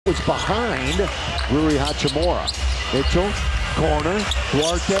was behind Rui Hachimura. Mitchell, corner,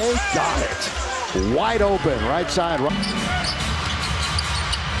 Duarte, got it. Wide open, right side.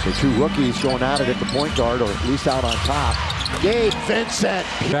 So two rookies going at it at the point guard, or at least out on top. Gabe Vincent.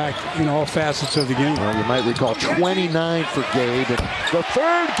 Back in all facets of the game. Well, you might recall 29 for Gabe in the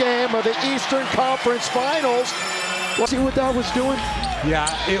third game of the Eastern Conference Finals. See what that was doing? Yeah,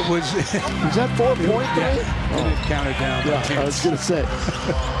 it was. Is that 4-point thing? Yeah, and it counted down. Yeah, I was going to say.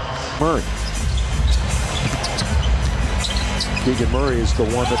 Murray. Keegan Murray is the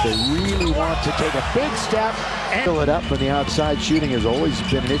one that they really want to take a big step and fill it up. From the outside, shooting has always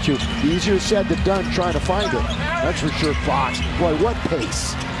been an issue. Easier said than done trying to find it. That's for sure. Fox. Boy, what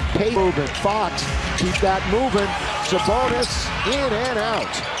pace. Pace movement. Fox, keep that moving. Sabonis in and out.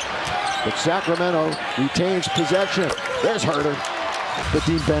 But Sacramento retains possession. There's Herter. But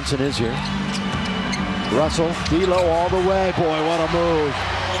Dean Benson is here. Russell, D'Lo all the way. Boy, what a move.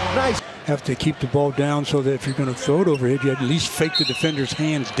 Nice. Have to keep the ball down so that if you're going to throw it overhead, you at least fake the defender's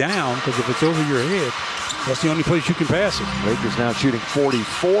hands down, because if it's over your head, that's the only place you can pass it. Lakers now shooting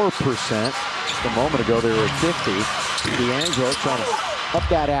 44%. Just a moment ago, they were at 50. D'Angelo trying to up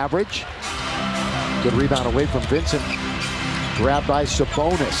that average. Good rebound away from Vincent. Grabbed by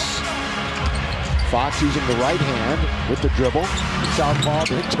Sabonis. Fox using the right hand with the dribble. Southpaw,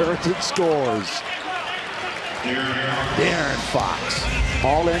 then turns and scores. De'Aaron Fox,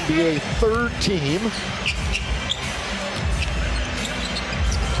 All-NBA third team.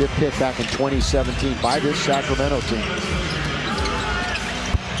 Fifth pick back in 2017 by this Sacramento team.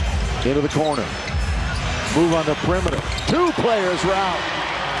 Into the corner. Move on the perimeter. Two players route.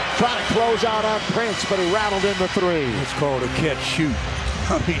 Trying to close out on Prince, but he rattled in the three. It's called a catch-shoot.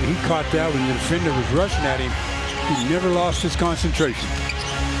 I mean, he caught that when the defender was rushing at him. He never lost his concentration.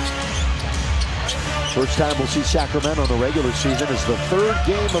 First time we'll see Sacramento in the regular season is the third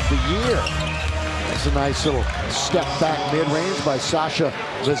game of the year. That's a nice little step back mid-range by Sasha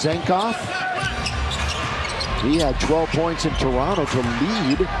Vezenkov. He had 12 points in Toronto to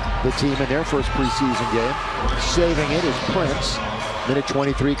lead the team in their first preseason game. Saving it is Prince. Minute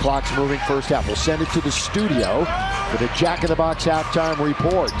 23, clock's moving first half. We'll send it to the studio for the Jack in the Box halftime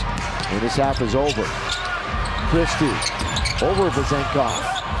report. And this half is over. Christie over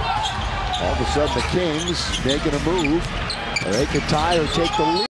Vezenkov. All of a sudden, the Kings making a move. They could tie or take the lead.